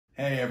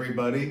Hey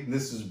everybody,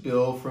 this is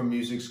Bill from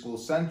Music School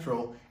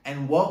Central,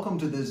 and welcome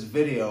to this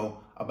video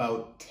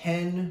about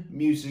 10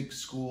 music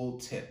school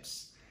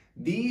tips.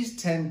 These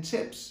 10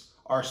 tips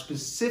are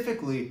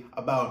specifically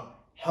about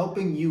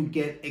helping you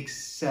get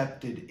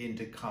accepted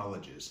into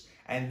colleges.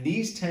 And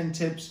these 10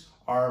 tips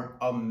are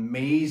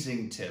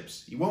amazing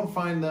tips. You won't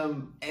find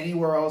them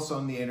anywhere else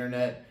on the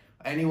internet,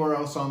 anywhere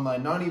else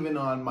online, not even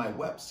on my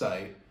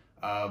website.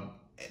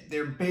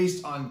 They're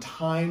based on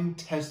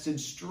time-tested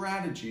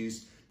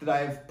strategies that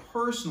I have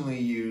personally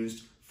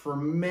used for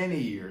many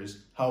years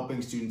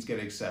helping students get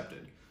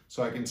accepted.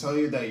 So I can tell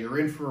you that you're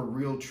in for a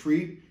real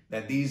treat,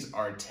 that these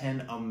are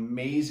 10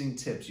 amazing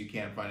tips you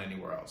can't find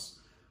anywhere else.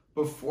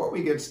 Before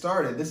we get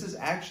started, this is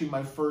actually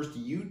my first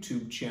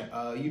YouTube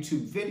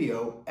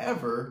video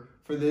ever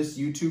for this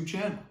YouTube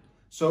channel.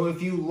 So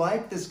if you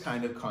like this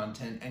kind of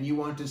content and you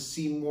want to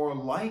see more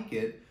like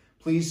it,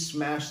 please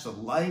smash the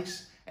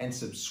likes and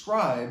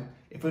subscribe.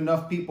 If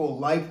enough people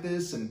like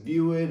this and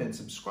view it and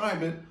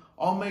subscribe it,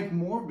 I'll make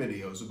more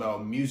videos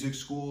about music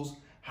schools,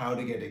 how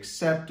to get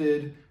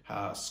accepted,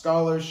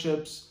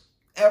 scholarships,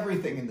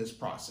 everything in this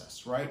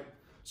process, right?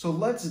 So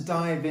let's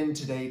dive in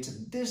today to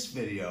this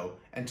video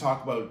and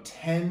talk about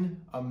 10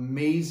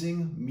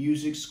 amazing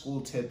music school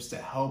tips to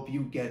help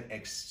you get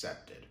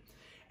accepted.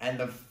 And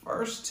the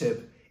first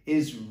tip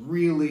is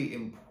really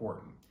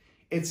important.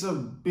 It's a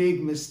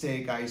big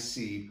mistake I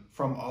see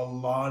from a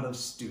lot of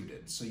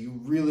students, so you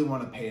really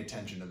want to pay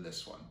attention to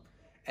this one.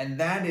 And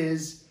that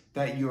is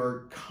that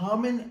your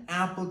Common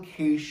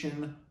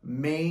Application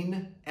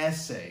main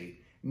essay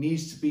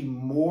needs to be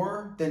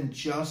more than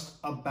just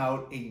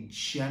about a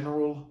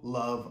general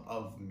love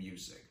of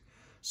music.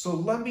 So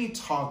let me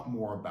talk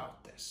more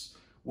about this.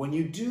 When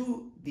you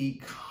do the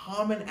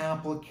Common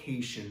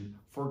Application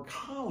for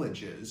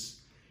colleges,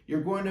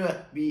 you're going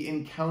to be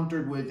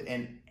encountered with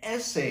an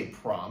essay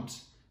prompt.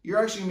 You're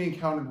actually going to be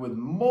encountered with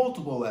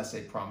multiple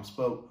essay prompts,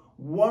 but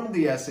one of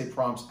the essay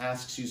prompts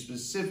asks you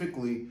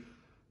specifically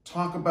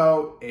talk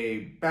about a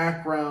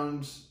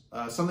background,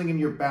 something in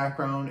your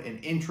background, an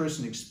interest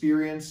and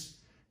experience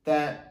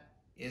that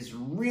is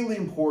really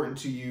important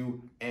to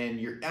you, and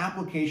your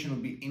application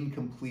would be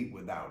incomplete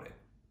without it.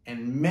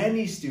 And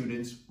many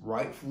students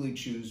rightfully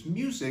choose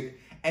music,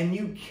 and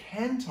you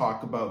can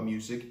talk about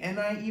music, and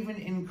I even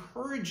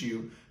encourage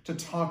you to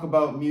talk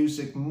about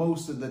music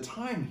most of the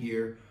time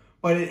here,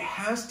 but it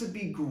has to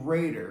be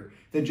greater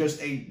than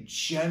just a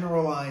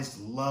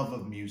generalized love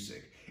of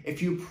music. If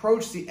you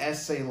approach the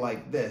essay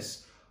like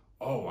this,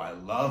 oh, I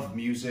love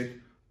music,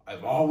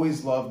 I've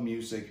always loved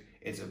music,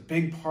 it's a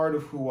big part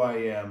of who I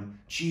am,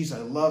 geez, I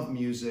love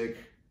music,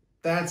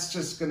 that's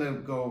just gonna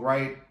go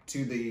right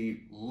to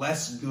the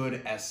less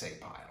good essay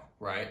pile,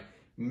 right?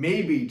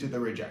 Maybe to the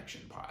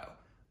rejection pile.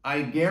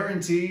 I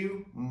guarantee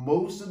you,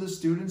 most of the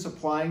students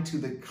applying to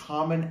the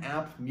Common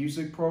App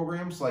music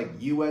programs like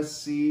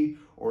USC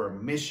or a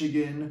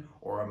Michigan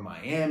or a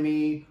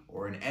Miami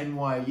or an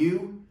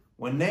NYU,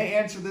 when they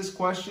answer this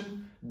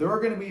question, they're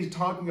going to be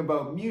talking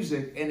about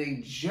music in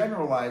a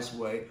generalized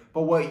way,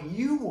 but what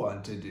you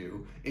want to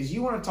do is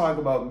you want to talk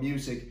about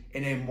music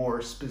in a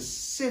more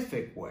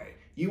specific way.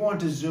 You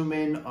want to zoom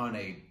in on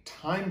a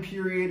time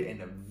period,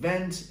 an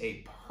event,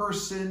 a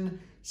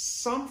person,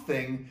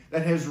 something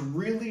that has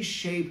really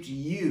shaped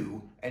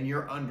you and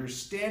your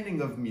understanding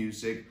of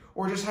music,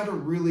 or just had a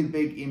really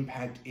big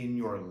impact in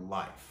your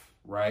life,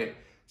 right?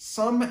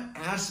 Some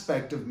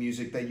aspect of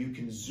music that you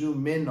can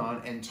zoom in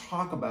on and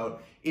talk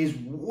about is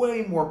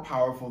way more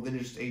powerful than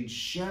just a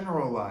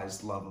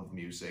generalized love of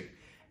music.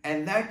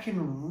 And that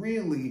can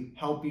really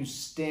help you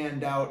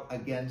stand out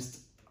against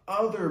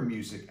other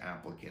music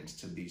applicants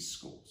to these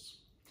schools.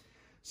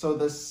 So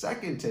the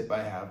second tip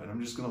I have, and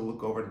I'm just going to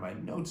look over to my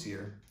notes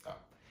here,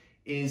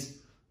 is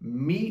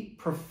meet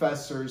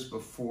professors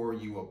before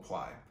you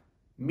apply.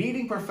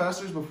 Meeting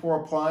professors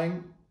before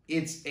applying,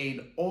 it's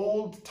an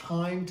old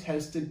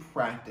time-tested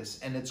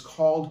practice, and it's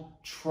called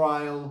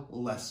trial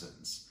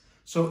lessons.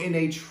 So in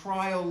a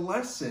trial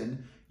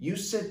lesson, you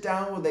sit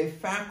down with a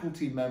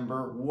faculty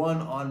member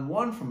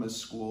one-on-one from a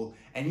school,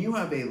 and you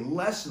have a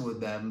lesson with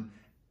them,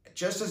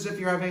 just as if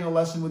you're having a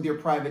lesson with your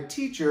private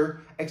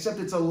teacher, except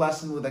it's a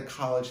lesson with a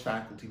college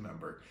faculty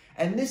member.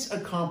 And this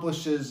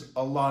accomplishes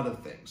a lot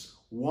of things.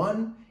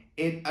 One,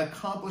 it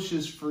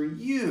accomplishes for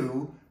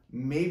you,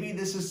 maybe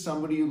this is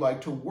somebody you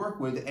like to work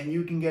with, and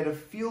you can get a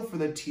feel for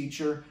the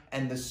teacher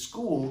and the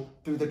school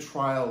through the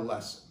trial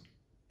lesson.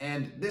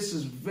 And this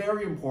is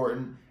very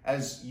important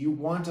as you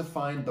want to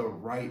find the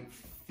right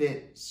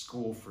fit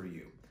school for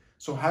you.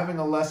 So having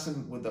a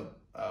lesson with a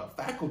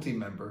faculty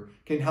member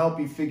can help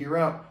you figure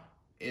out,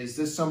 is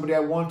this somebody I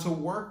want to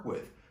work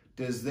with?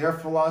 Does their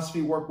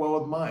philosophy work well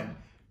with mine?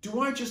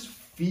 Do I just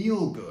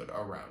feel good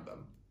around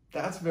them?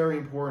 That's very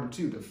important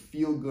too, to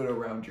feel good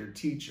around your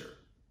teacher.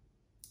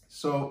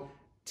 So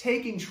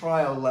taking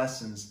trial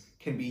lessons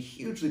can be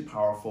hugely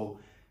powerful.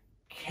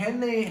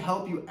 Can they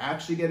help you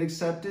actually get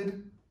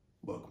accepted?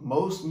 Look,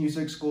 most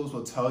music schools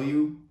will tell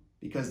you,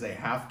 because they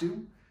have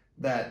to,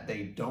 that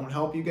they don't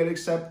help you get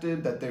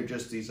accepted, that they're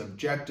just these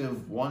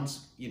objective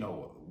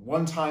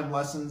one-time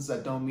lessons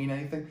that don't mean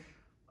anything,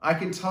 I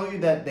can tell you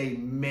that they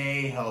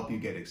may help you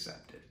get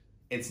accepted.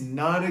 It's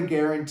not a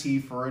guarantee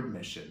for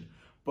admission,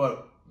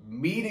 but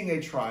meeting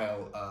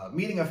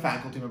a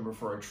faculty member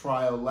for a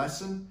trial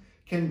lesson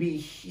can be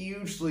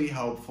hugely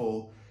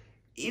helpful,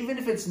 even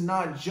if it's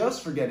not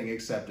just for getting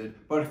accepted,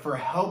 but for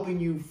helping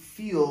you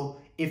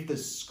feel if the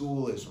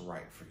school is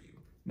right for you.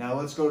 Now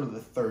let's go to the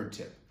third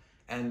tip.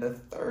 And the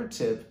third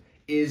tip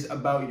is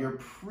about your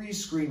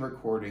pre-screen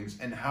recordings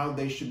and how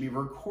they should be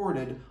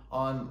recorded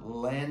on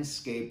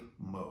landscape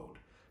mode.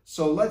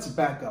 So let's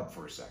back up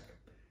for a second.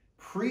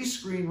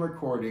 Pre-screen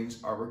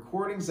recordings are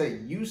recordings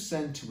that you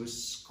send to a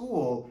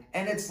school,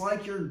 and it's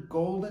like your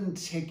golden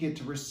ticket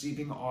to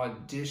receiving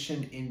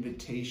audition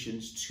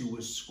invitations to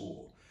a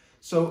school.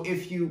 So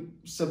if you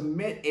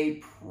submit a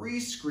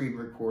pre-screen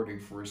recording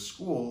for a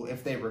school,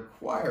 if they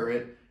require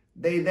it,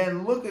 they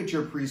then look at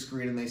your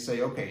pre-screen and they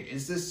say, okay,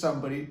 is this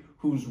somebody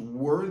who's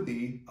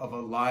worthy of a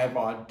live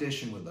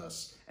audition with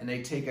us? And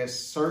they take a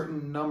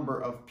certain number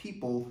of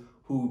people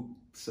who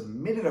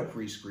submitted a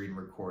pre-screen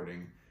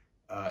recording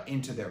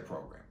into their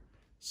program.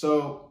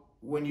 So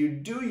when you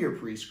do your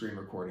pre-screen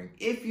recording,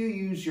 if you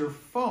use your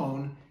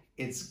phone,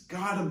 it's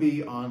gotta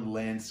be on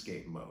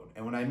landscape mode.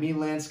 And when I mean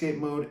landscape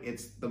mode,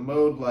 it's the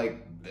mode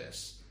like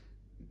this,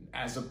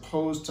 as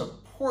opposed to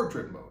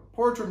portrait mode.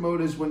 Portrait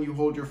mode is when you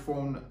hold your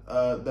phone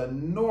the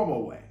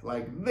normal way,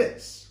 like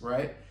this,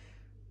 right?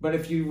 But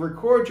if you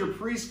record your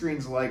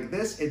pre-screens like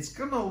this, it's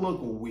gonna look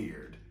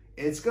weird.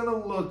 It's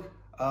gonna look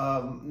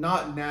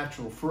not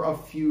natural for a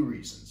few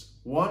reasons.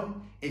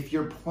 One, if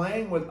you're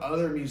playing with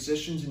other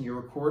musicians in your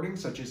recording,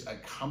 such as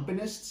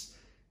accompanists,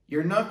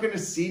 you're not going to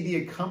see the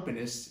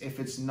accompanist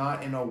if it's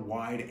not in a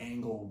wide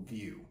angle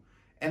view.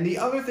 And the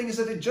other thing is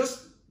that it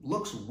just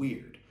looks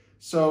weird.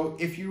 So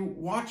if you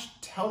watch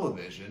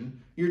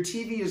television, your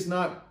TV is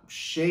not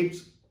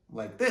shaped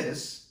like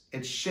this.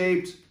 It's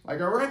shaped like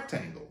a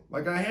rectangle,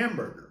 like a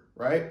hamburger,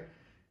 right?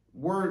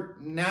 We're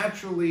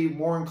naturally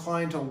more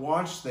inclined to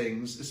watch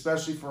things,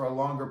 especially for a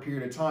longer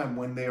period of time,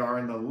 when they are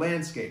in the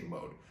landscape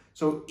mode.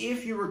 So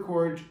if you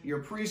record your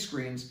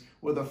pre-screens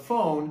with a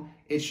phone,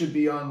 it should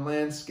be on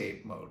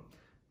landscape mode.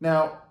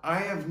 Now, I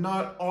have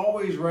not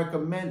always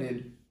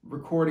recommended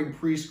recording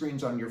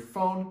pre-screens on your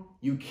phone.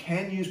 You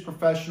can use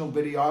professional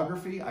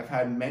videography. I've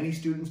had many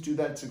students do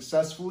that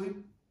successfully.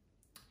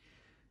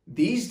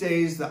 These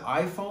days, the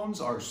iPhones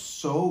are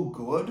so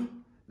good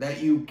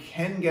that you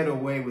can get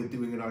away with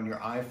doing it on your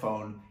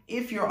iPhone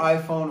if your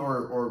iPhone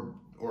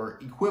or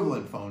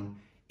equivalent phone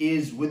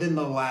is within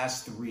the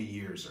last 3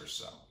 years or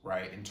so,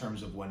 right, in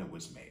terms of when it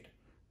was made.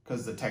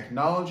 Because the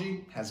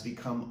technology has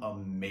become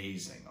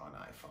amazing on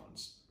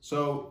iPhones.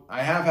 So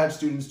I have had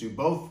students do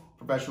both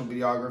professional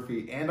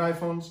videography and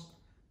iPhones,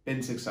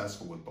 been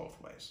successful with both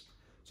ways.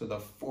 So the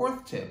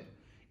fourth tip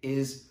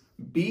is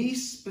be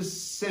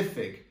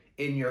specific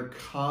in your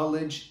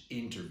college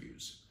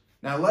interviews.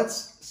 Now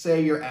let's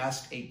say you're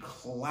asked a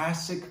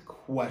classic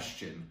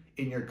question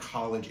in your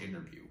college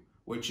interview,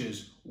 which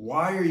is,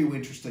 why are you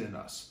interested in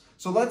us?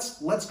 So let's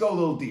go a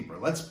little deeper.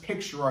 Let's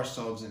picture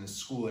ourselves in a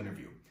school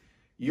interview.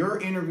 You're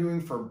interviewing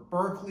for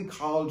Berklee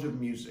College of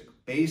Music,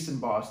 based in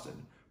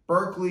Boston.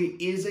 Berklee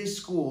is a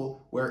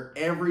school where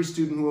every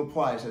student who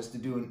applies has to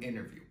do an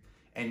interview.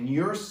 And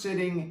you're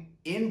sitting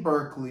in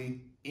Berklee,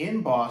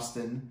 in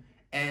Boston,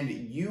 and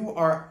you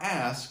are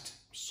asked,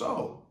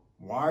 so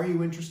why are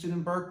you interested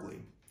in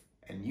Berklee?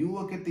 And you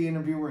look at the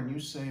interviewer and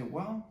you say,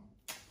 well,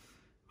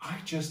 I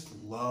just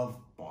love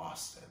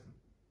Boston.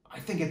 I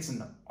think it's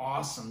an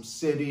awesome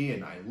city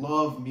and I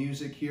love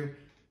music here.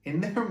 In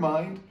their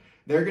mind,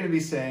 they're going to be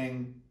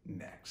saying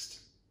next,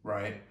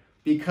 right?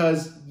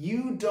 Because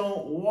you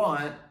don't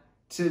want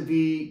to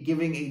be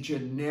giving a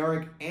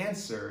generic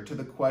answer to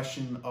the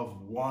question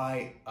of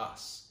why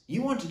us.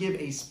 You want to give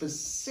a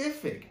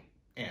specific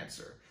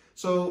answer.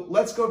 So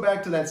let's go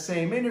back to that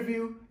same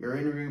interview. You're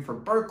interviewing for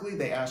Berklee.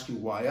 They ask you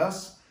why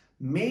us.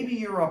 Maybe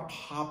you're a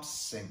pop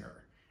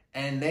singer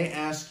and they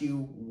ask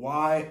you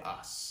why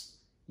us.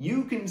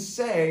 You can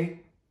say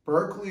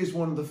Berklee is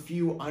one of the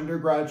few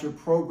undergraduate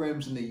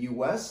programs in the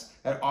US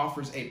that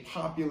offers a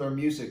popular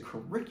music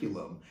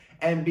curriculum.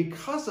 And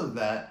because of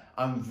that,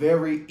 I'm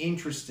very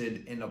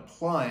interested in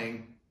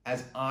applying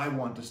as I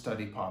want to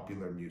study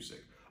popular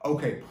music.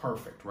 Okay,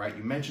 perfect, right?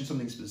 You mentioned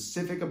something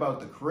specific about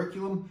the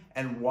curriculum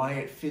and why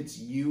it fits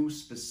you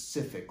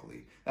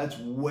specifically. That's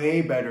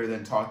way better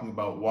than talking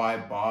about why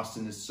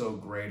Boston is so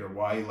great or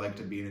why you like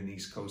to be in an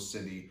East Coast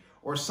city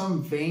or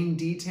some vain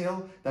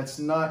detail that's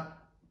not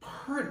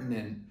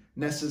pertinent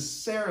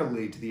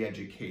necessarily to the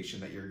education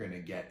that you're going to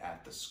get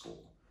at the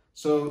school.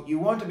 So you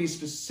want to be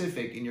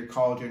specific in your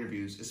college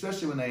interviews,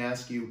 especially when they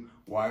ask you,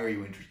 why are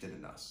you interested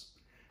in us?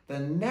 The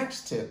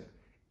next tip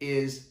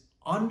is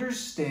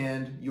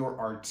understand your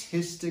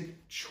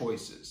artistic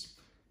choices.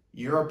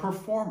 You're a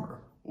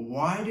performer.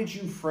 Why did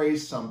you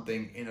phrase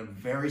something in a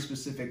very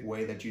specific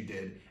way that you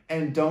did?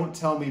 And don't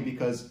tell me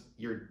because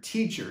your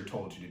teacher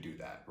told you to do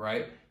that,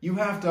 right? You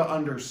have to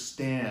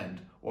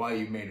understand why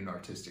you made an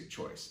artistic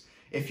choice.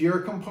 If you're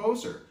a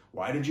composer,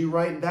 why did you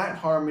write that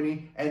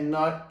harmony and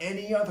not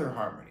any other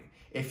harmony?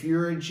 If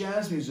you're a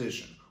jazz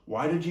musician,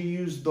 why did you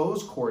use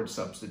those chord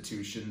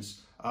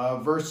substitutions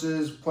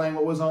versus playing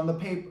what was on the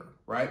paper,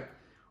 right?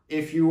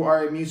 If you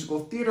are a musical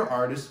theater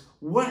artist,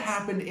 what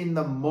happened in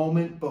the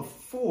moment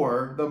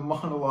before the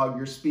monologue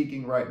you're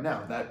speaking right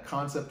now? That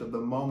concept of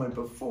the moment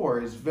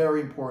before is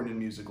very important in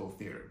musical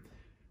theater.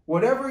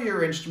 Whatever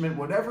your instrument,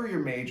 whatever your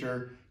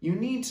major, you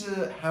need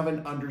to have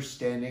an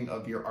understanding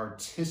of your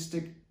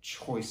artistic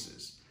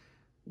choices.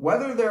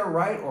 Whether they're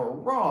right or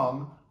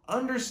wrong,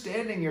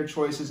 understanding your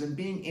choices and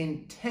being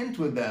intent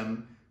with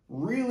them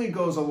really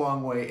goes a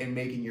long way in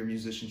making your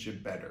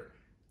musicianship better.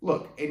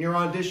 Look, in your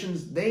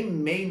auditions, they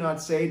may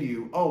not say to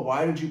you, oh,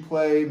 why did you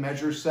play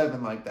measure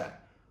 7 like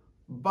that?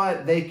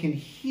 But they can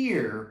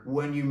hear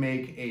when you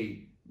make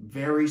a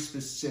very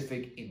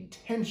specific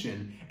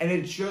intention, and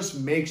it just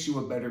makes you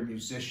a better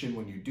musician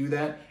when you do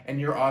that, and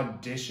your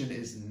audition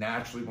is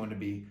naturally going to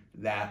be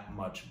that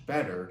much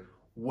better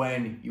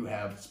when you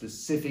have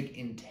specific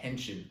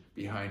intention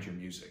behind your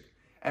music.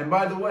 And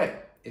by the way,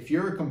 if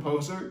you're a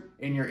composer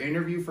in your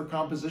interview for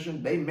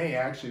composition, they may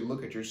actually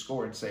look at your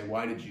score and say,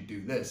 why did you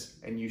do this?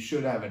 And you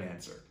should have an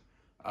answer.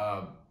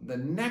 The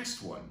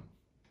next one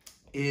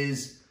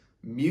is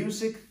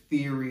music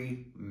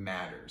theory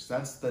matters.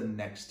 That's the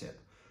next tip.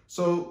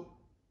 So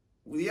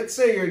let's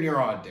say you're in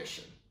your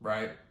audition,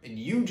 right? And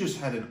you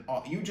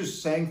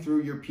just sang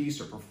through your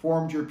piece or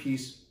performed your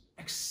piece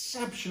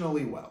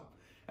exceptionally well.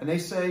 And they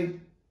say,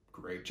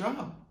 great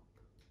job.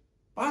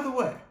 By the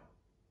way,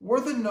 were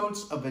the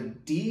notes of a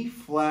D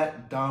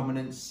flat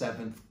dominant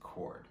 7th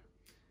chord.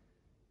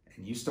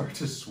 And you start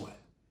to sweat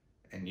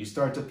and you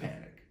start to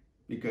panic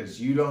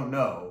because you don't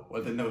know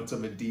what the notes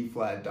of a D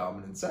flat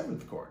dominant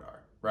 7th chord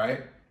are,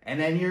 right? And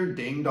then you're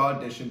dinged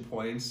audition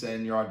points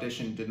and your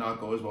audition did not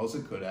go as well as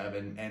it could have.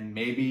 And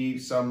maybe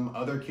some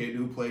other kid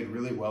who played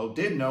really well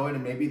did know it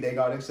and maybe they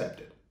got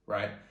accepted,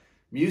 right?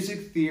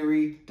 Music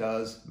theory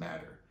does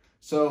matter.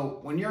 So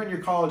when you're in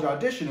your college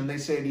audition and they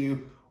say to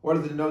you, what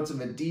are the notes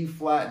of a D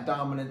flat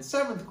dominant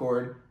 7th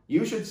chord?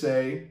 You should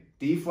say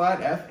D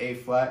flat, F, A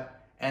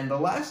flat, and the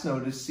last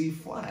note is C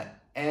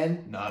flat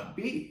and not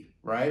B,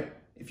 right?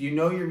 If you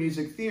know your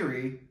music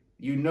theory,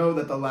 you know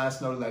that the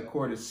last note of that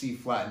chord is C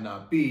flat and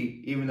not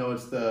B, even though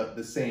it's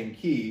the same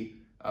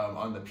key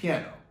on the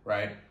piano,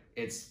 right?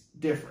 It's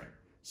different.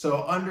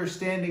 So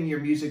understanding your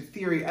music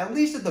theory, at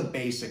least at the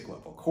basic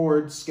level,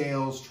 chords,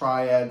 scales,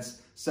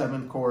 triads,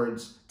 7th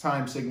chords,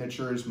 time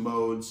signatures,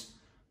 modes,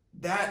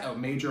 that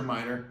major,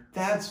 minor,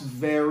 that's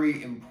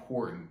very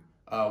important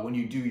when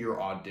you do your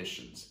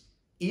auditions.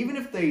 Even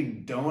if they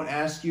don't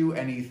ask you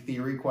any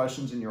theory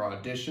questions in your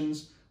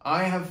auditions,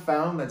 I have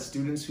found that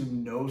students who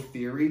know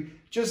theory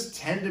just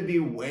tend to be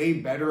way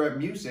better at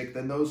music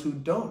than those who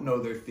don't know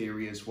their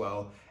theory as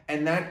well.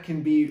 And that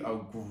can be a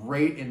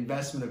great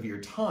investment of your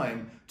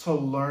time to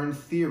learn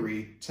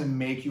theory to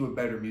make you a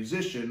better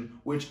musician,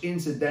 which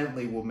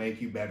incidentally will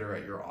make you better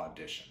at your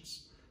auditions.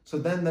 So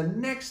then the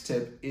next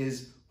tip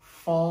is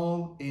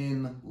fall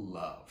in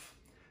love.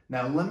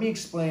 Now, let me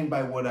explain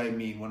by what I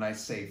mean when I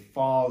say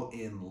fall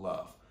in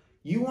love.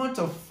 You want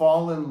to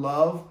fall in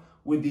love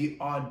with the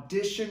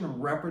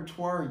audition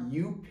repertoire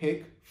you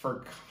pick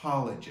for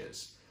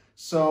colleges.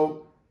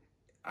 So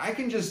I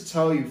can just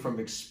tell you from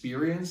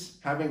experience,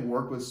 having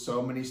worked with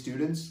so many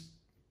students,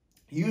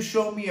 you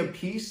show me a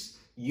piece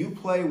you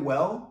play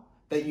well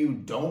that you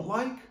don't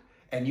like,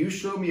 and you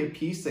show me a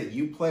piece that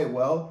you play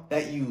well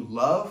that you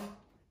love,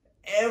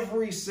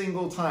 every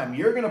single time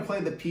you're going to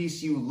play the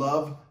piece you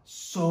love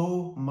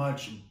so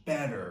much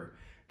better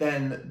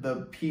than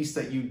the piece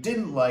that you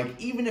didn't like,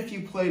 even if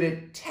you played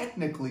it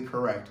technically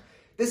correct.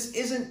 This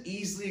isn't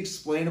easily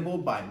explainable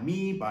by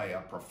me, by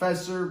a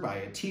professor, by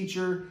a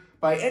teacher,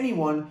 by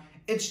anyone.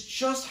 It's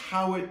just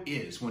how it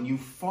is. When you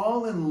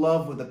fall in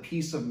love with a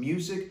piece of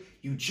music,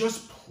 you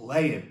just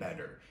play it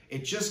better.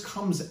 It just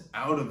comes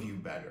out of you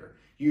better.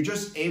 You're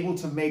just able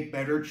to make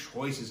better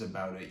choices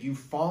about it. You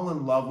fall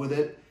in love with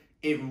it.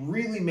 It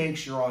really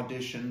makes your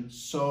audition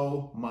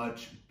so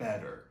much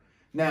better.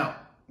 Now,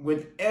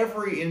 with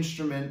every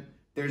instrument,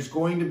 there's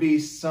going to be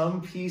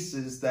some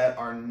pieces that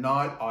are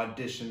not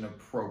audition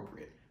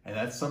appropriate. And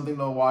that's something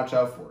to watch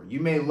out for. You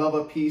may love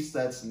a piece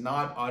that's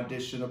not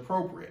audition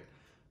appropriate.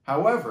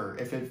 However,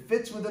 if it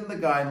fits within the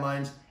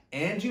guidelines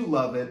and you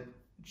love it,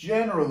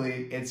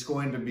 generally it's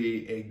going to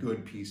be a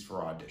good piece for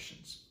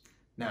auditions.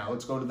 Now,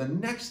 let's go to the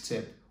next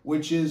tip,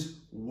 which is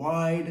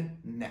wide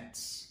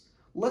nets.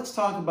 Let's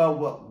talk about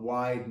what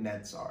wide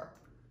nets are.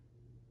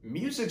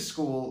 Music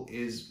school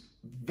is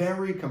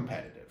very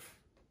competitive.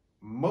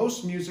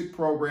 Most music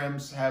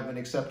programs have an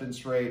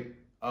acceptance rate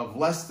of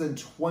less than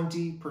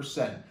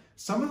 20%.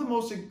 Some of the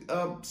most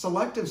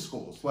selective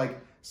schools, like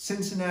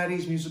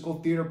Cincinnati's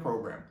musical theater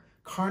program,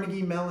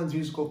 Carnegie Mellon's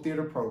musical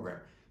theater program,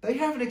 they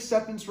have an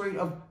acceptance rate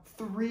of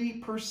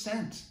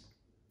 3%.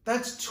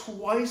 That's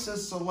twice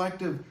as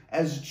selective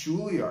as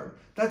Juilliard.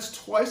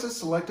 That's twice as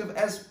selective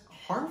as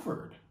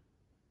Harvard.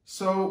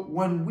 So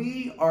when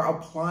we are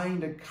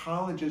applying to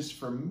colleges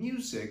for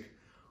music,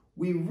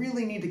 we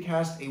really need to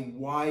cast a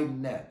wide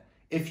net.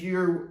 If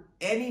you're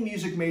any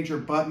music major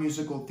but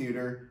musical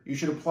theater, you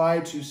should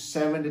apply to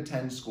 7 to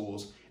 10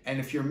 schools. And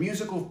if you're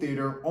musical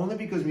theater, only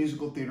because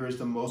musical theater is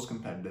the most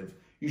competitive,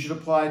 you should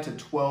apply to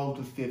 12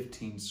 to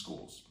 15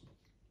 schools.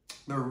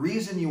 The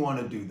reason you want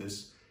to do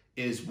this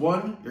is,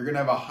 one, you're going to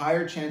have a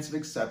higher chance of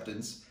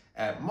acceptance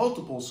at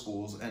multiple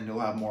schools and you'll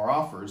have more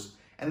offers.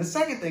 And the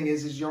second thing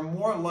is you're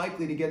more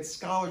likely to get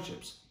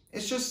scholarships.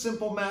 It's just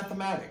simple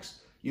mathematics.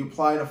 You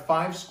apply to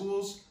 5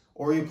 schools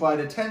or you apply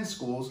to 10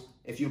 schools.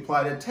 If you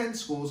apply to 10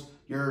 schools,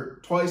 you're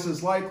twice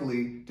as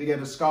likely to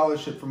get a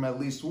scholarship from at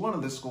least one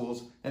of the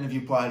schools than if you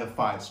apply to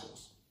 5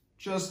 schools.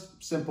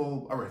 Just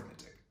simple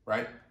arithmetic,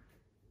 right?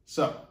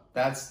 So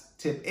that's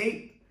tip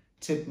 8.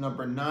 Tip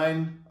number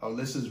 9. Oh,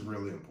 this is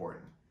really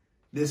important.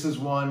 This is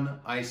one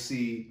I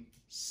see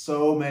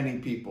so many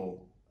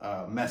people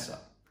mess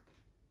up.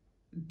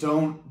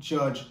 Don't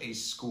judge a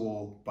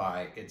school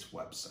by its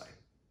website.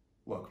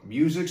 Look,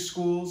 music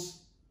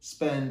schools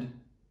spend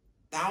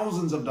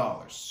thousands of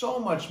dollars, so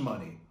much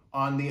money,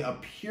 on the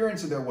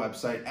appearance of their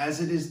website as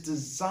it is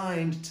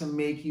designed to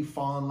make you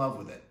fall in love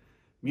with it.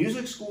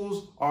 Music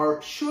schools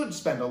should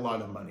spend a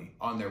lot of money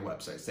on their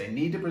websites. They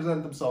need to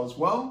present themselves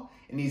well.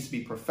 It needs to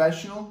be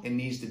professional. It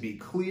needs to be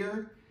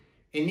clear.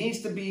 It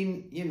needs to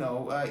be,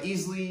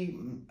 easily,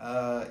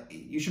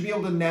 you should be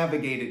able to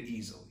navigate it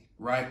easily,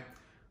 right?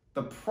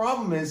 The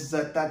problem is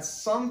that that's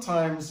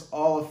sometimes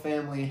all a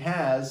family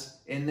has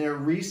in their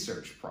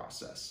research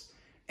process.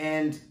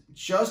 And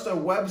just a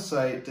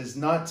website does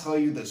not tell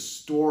you the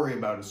story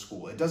about a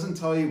school. It doesn't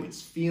tell you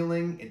its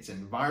feeling, its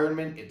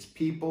environment, its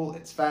people,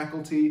 its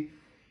faculty.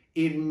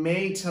 It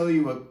may tell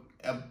you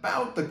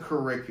about the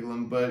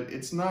curriculum, but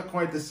it's not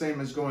quite the same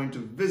as going to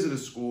visit a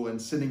school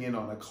and sitting in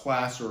on a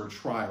class or a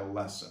trial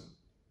lesson.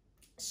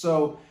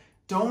 So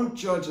don't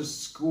judge a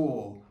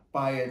school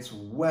by its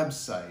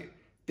website.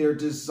 They're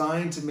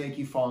designed to make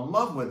you fall in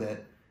love with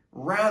it.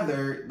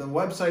 Rather, the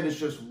website is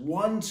just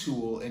one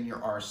tool in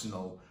your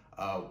arsenal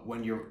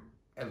when you're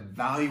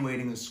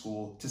evaluating a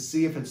school to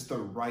see if it's the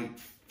right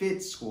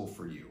fit school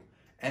for you.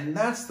 And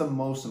that's the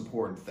most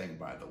important thing,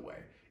 by the way,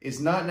 is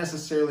not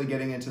necessarily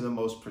getting into the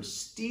most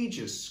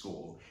prestigious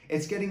school.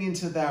 It's getting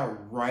into that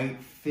right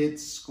fit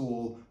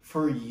school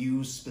for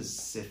you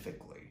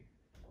specifically.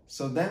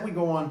 So then we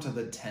go on to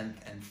the 10th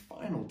and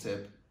final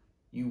tip.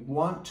 You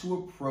want to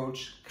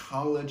approach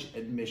college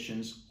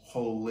admissions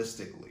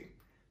holistically.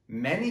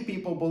 Many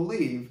people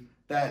believe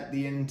that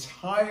the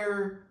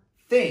entire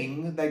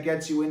thing that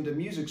gets you into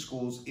music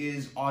schools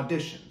is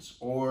auditions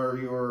or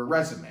your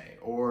resume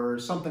or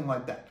something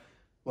like that.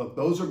 Look,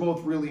 those are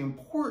both really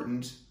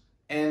important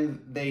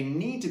and they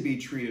need to be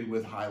treated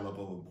with high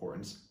level of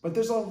importance, but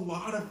there's a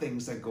lot of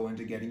things that go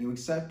into getting you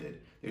accepted.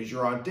 There's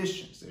your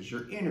auditions, there's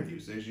your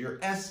interviews, there's your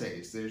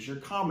essays, there's your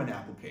common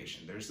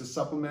application, there's the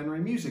supplementary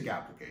music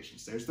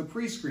applications, there's the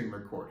pre-screen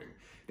recording,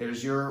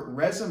 there's your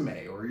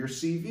resume or your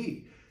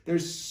CV.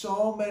 There's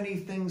so many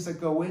things that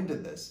go into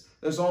this.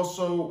 There's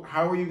also,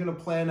 how are you going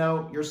to plan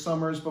out your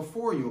summers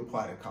before you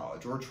apply to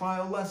college or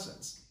trial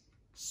lessons?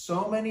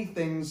 So many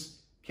things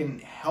can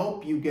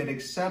help you get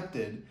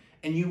accepted,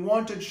 and you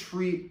want to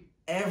treat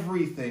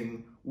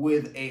everything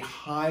with a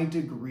high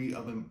degree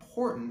of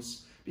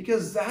importance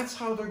because that's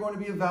how they're going to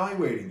be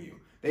evaluating you.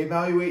 They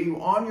evaluate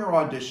you on your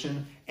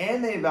audition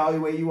and they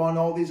evaluate you on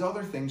all these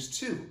other things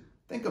too.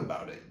 Think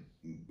about it.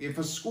 If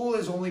a school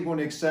is only going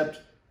to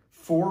accept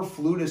 4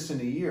 flutists in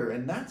a year,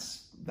 and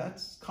that's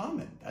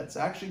common. That's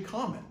actually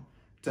common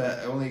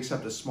to only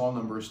accept a small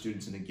number of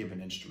students in a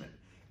given instrument.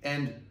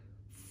 And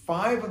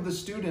 5 of the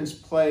students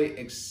play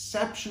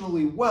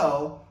exceptionally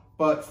well,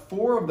 but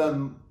 4 of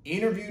them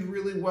interviewed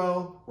really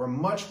well, were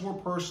much more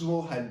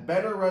personal, had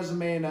better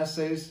resume and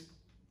essays.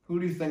 Who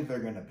do you think they're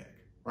going to pick,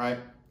 right?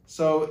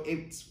 So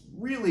it's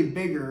really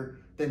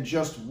bigger than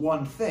just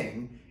one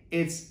thing.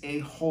 It's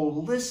a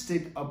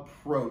holistic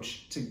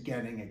approach to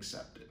getting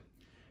accepted.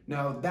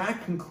 Now,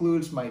 that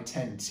concludes my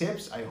 10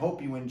 tips. I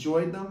hope you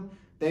enjoyed them.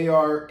 They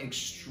are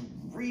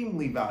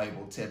extremely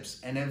valuable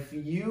tips, and if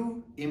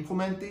you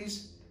implement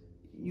these,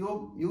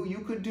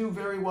 you could do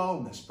very well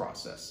in this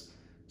process.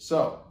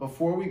 So,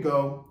 before we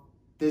go,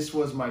 this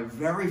was my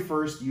very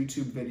first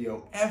YouTube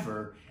video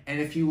ever, and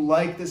if you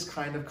like this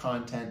kind of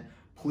content,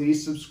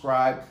 please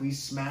subscribe,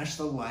 please smash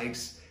the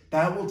likes.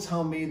 That will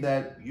tell me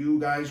that you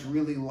guys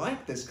really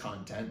like this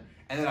content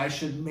and that I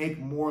should make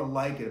more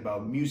like it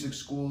about music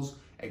schools,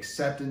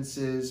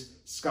 acceptances,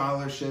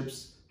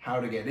 scholarships, how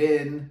to get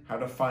in, how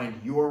to find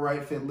your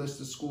right fit list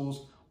of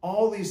schools,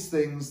 all these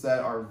things that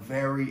are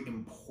very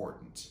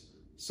important.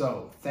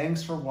 So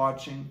thanks for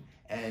watching,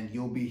 and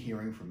you'll be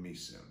hearing from me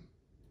soon.